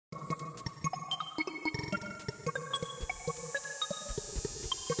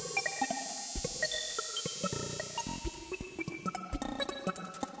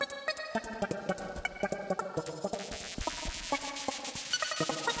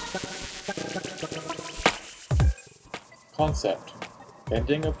Concept: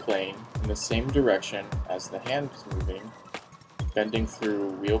 bending a plane in the same direction as the hand is moving, bending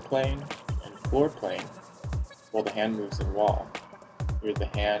through wheel plane and floor plane while the hand moves in wall. Here the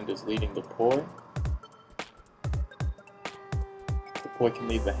hand is leading the poi. The poi can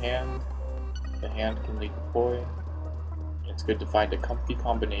lead the hand can lead the poi. It's good to find a comfy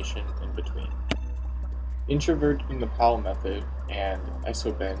combination in between. Introvert in the Powell method and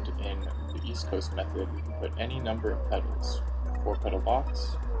Isobend in the East Coast method, we can put any number of pedals. 4-pedal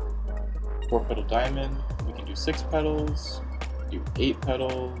box, 4-pedal diamond, we can do 6 pedals, do 8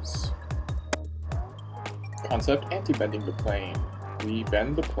 pedals. Concept: anti-bending the plane. We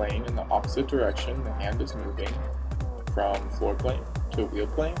bend the plane in the opposite direction the hand is moving, from floor plane to wheel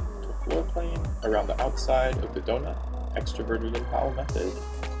plane to floor plane around the outside of the donut. Extroverted in Powell method,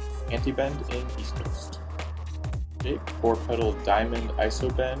 Antibend in East Coast. Okay, 4-pedal diamond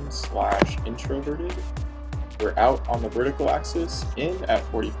Isobend / introverted. We're out on the vertical axis, in at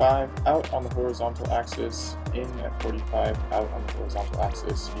 45, out on the horizontal axis, in at 45, out on the horizontal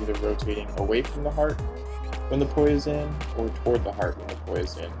axis, either rotating away from the heart when the poi is in, or toward the heart when the poi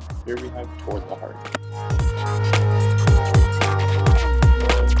is in. Here we have toward the heart.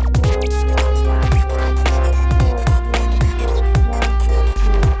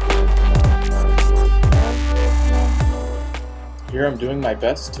 Here I'm doing my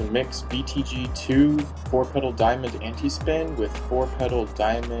best to mix VTG.2 4-pedal diamond anti-spin with 4-pedal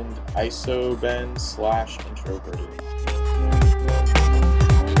diamond Isobend / introverted.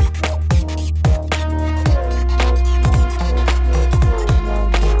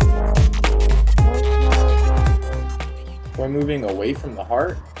 When moving away from the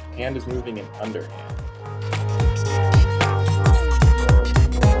heart, hand is moving in underhand.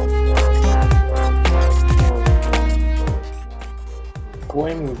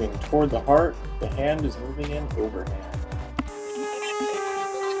 Poi moving toward the heart, the hand is moving in overhand.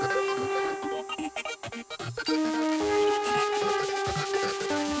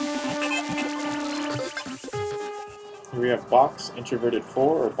 Here we have box Introverted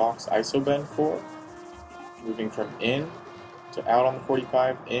 4 or box Isobend 4, moving from in to out on the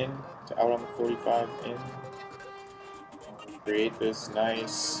 45, in to out on the 45, in. Create this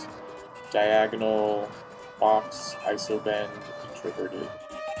nice diagonal box Isobend Introverted.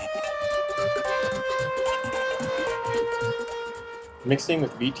 Mixing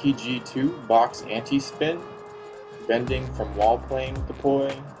with VTG.2 box anti-spin, bending from wall plane with the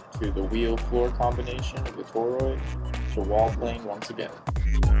poi to the wheel floor combination of the toroid to wall plane once again.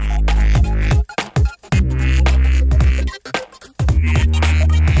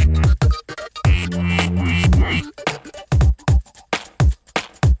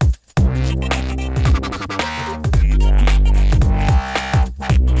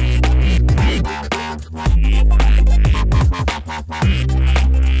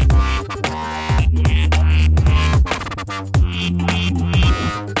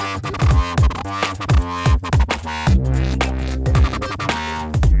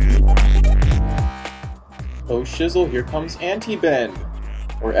 Oh shizzle, here comes Antibend,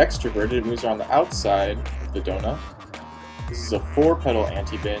 or Extroverted. It moves around the outside of the donut. This is a 4-pedal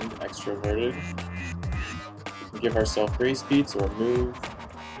Antibend, Extroverted. We can give ourselves grace beats or move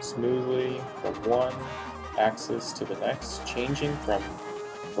smoothly from one axis to the next, changing from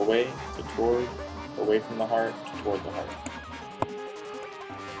away to toward, away from the heart to toward the heart.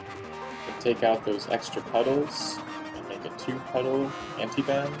 We can take out those extra pedals and make a 2-pedal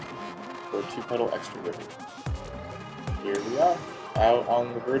Antibend or 2-pedal Extroverted. Here we are, out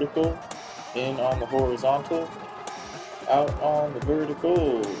on the vertical, in on the horizontal, out on the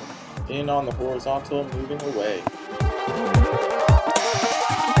vertical, in on the horizontal, moving away.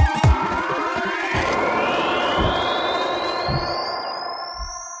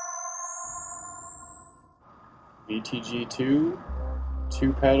 VTG.2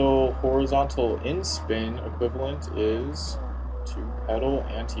 2-pedal horizontal in-spin equivalent is 2-pedal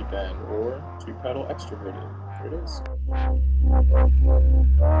Antibend or 2-pedal Extroverted. Here it is.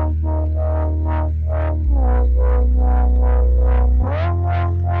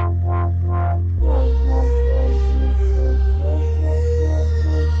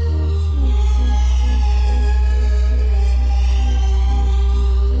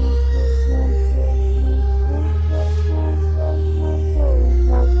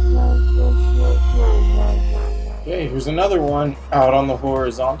 Okay, here's another one out on the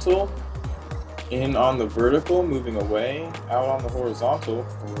horizontal. In on the vertical, moving away, out on the horizontal,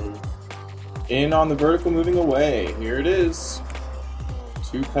 in on the vertical, moving away. Here it is.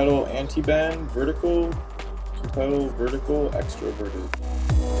 2-pedal Antibend, vertical, 2-pedal vertical, Extroverted.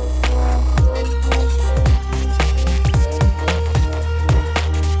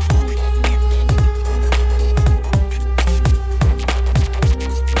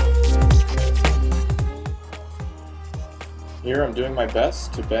 I'm doing my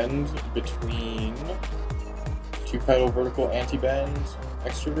best to bend between 2-pedal vertical Antibend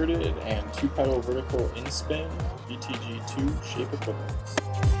Extroverted and 2-pedal vertical in-spin VTG.2 shape equivalents.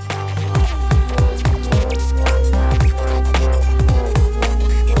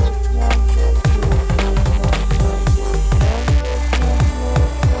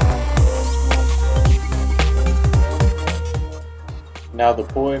 Now the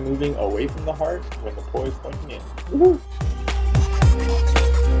poi moving away from the heart when the poi is pointing in. Woohoo!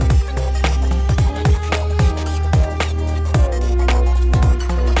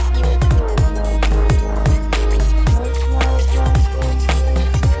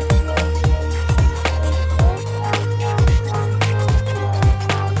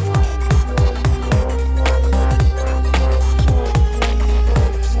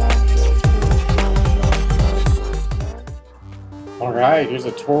 Alright, here's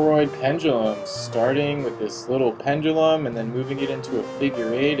a toroid pendulum, starting with this little pendulum and then moving it into a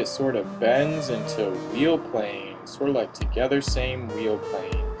figure 8. It sort of bends into wheel plane, sort of like together same wheel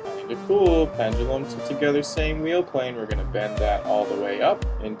plane. Kind of cool, pendulum to together same wheel plane. We're going to bend that all the way up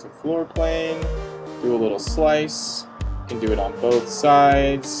into floor plane, do a little slice. You can do it on both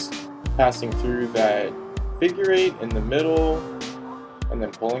sides, passing through that figure 8 in the middle, and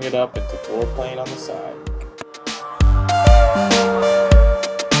then pulling it up into floor plane on the side.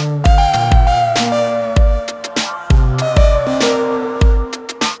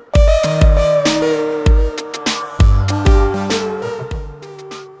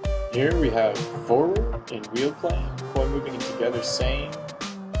 Here we have forward in wheel plane, poi moving in together same,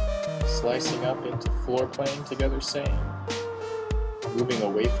 slicing up into floor plane together same, moving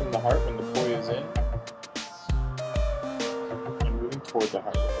away from the heart when the poi is in, and moving toward the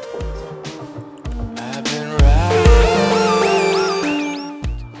heart when the poi is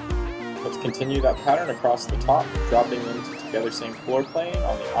in. Let's continue that pattern across the top, dropping into together same floor plane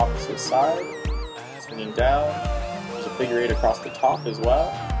on the opposite side, swinging down. There's a figure 8 across the top as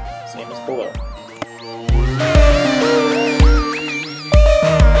well. Same as below.